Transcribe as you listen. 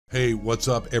Hey, what's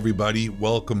up everybody?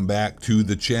 Welcome back to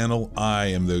the channel. I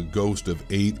am the Ghost of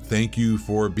 8. Thank you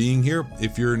for being here.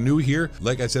 If you're new here,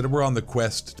 like I said, we're on the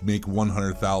quest to make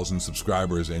 100,000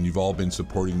 subscribers and you've all been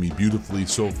supporting me beautifully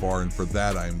so far, and for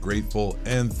that I am grateful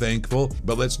and thankful.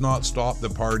 But let's not stop the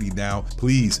party now.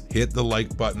 Please hit the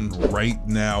like button right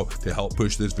now to help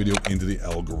push this video into the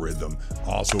algorithm.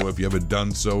 Also, if you haven't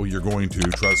done so, you're going to,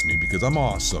 trust me, because I'm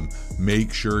awesome.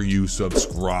 Make sure you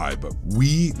subscribe.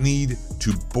 We need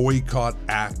to boycott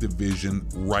Activision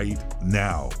right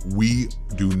now. We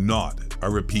do not, I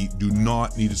repeat, do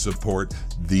not need to support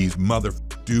these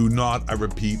do not, I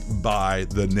repeat, buy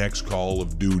the next Call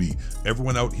of Duty.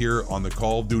 Everyone out here on the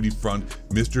Call of Duty front,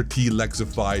 Mr. T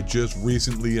Lexify just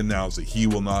recently announced that he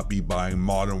will not be buying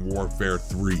Modern Warfare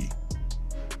 3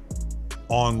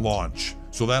 on launch.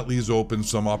 So that leaves open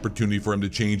some opportunity for him to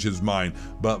change his mind.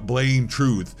 But Blame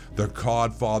Truth, the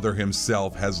Codfather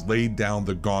himself, has laid down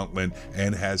the gauntlet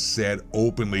and has said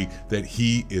openly that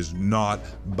he is not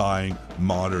buying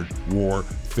Modern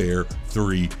Warfare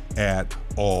 3 at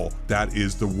all. That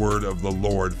is the word of the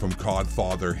Lord from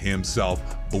Codfather himself,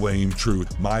 Blame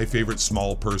Truth, my favorite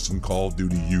small person Call of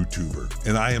Duty YouTuber.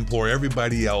 And I implore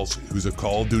everybody else who's a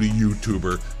Call of Duty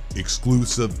YouTuber,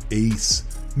 exclusive Ace,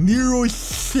 Nero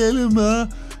Cinema,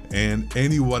 and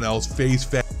anyone else, Face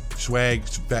Swag,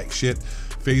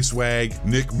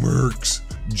 Nick Mercs,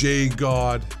 J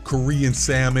God, Korean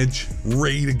Sandwich,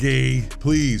 Ray the Gay,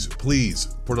 please,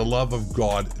 for the love of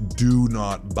God, do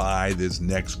not buy this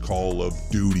next Call of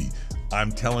Duty. I'm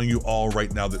telling you all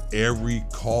right now that every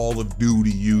Call of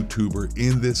Duty YouTuber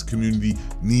in this community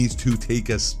needs to take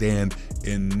a stand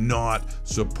and not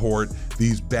support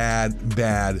these bad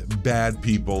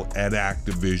people at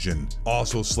Activision.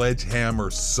 Also, Sledgehammer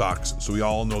sucks, so we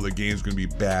all know the game's gonna be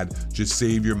bad. Just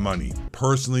save your money.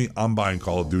 Personally, I'm buying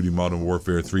Call of Duty Modern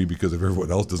Warfare 3 because if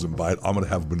everyone else doesn't buy it, I'm gonna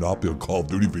have a monopoly on Call of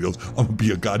Duty videos. I'm gonna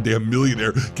be a goddamn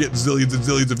millionaire, getting zillions and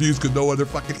zillions of views because no other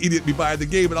fucking idiot be buying the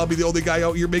game, and I'll be the only guy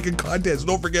out here making content. So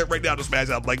don't forget right now to smash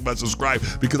that like button, subscribe,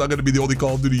 because I'm gonna be the only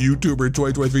Call of Duty YouTuber in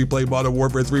 2023 playing Modern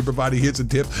Warfare 3, providing hints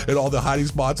and tips and all the hiding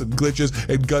spots and glitches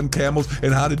and gun camos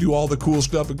and how to do all the cool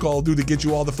stuff in Call of Duty to get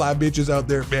you all the fly bitches out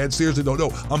there. Man, seriously, no,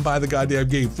 I'm buying the goddamn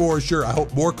game for sure. I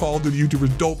hope more Call of Duty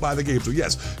YouTubers don't buy the game. So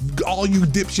yes, all you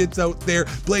dipshits out there,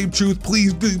 Blame Truth,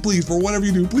 please, for whatever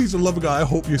you do, please, for the love of God, I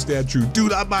hope you stand true. Do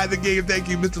not buy the game. Thank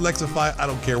you, Mr. Lexify. I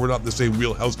don't care. We're not in the same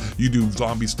wheelhouse. You do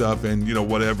zombie stuff and, you know,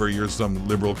 whatever. You're some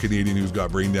liberal Canadian who's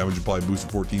got brain damage and probably boosted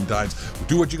 14 times.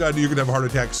 Do what you gotta do. You're gonna have a heart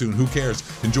attack soon. Who cares?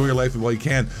 Enjoy your life while you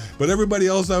can. But everybody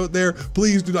else out there,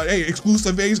 please do not. Hey,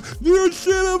 exclusive Ace, Nero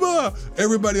Cinema.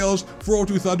 Everybody else,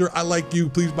 402 Thunder, I like you.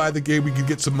 Please buy the game. We can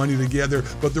get some money together.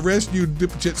 But the rest of you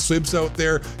dipshit simps out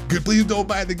there, please don't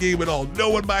buy the game at all. No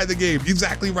one buy the game.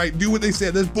 Exactly right. Do what they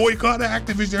said. Let's boycott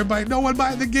Activision. Everybody, no one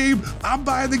buy the game. I'm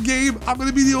buying the game. I'm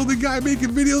gonna be the only guy making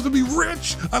videos and be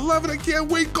rich. I love it. I can't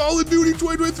wait. Call of Duty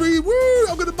 2023. Woo!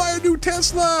 I'm gonna buy a new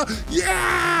Tesla.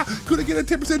 Yeah! Gonna get a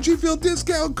 10% G Fuel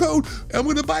discount code. I'm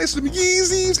gonna buy some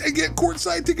Yeezys and get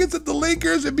courtside tickets at the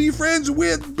Lakers and be friends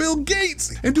with Bill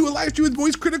Gates and do a live stream with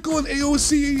Voice Critical and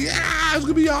AOC. Yeah! It's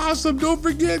gonna be awesome. Don't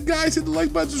forget, guys, hit the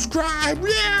like button, subscribe.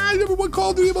 Yeah! #1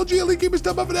 Call of Duty MLG Elite Game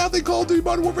Step Up and Out. They Call of Duty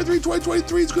Modern Warfare 3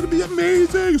 2023. It's gonna be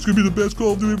amazing. It's gonna be the best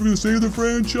Call of Duty ever gonna save the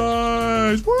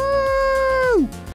franchise. Woo!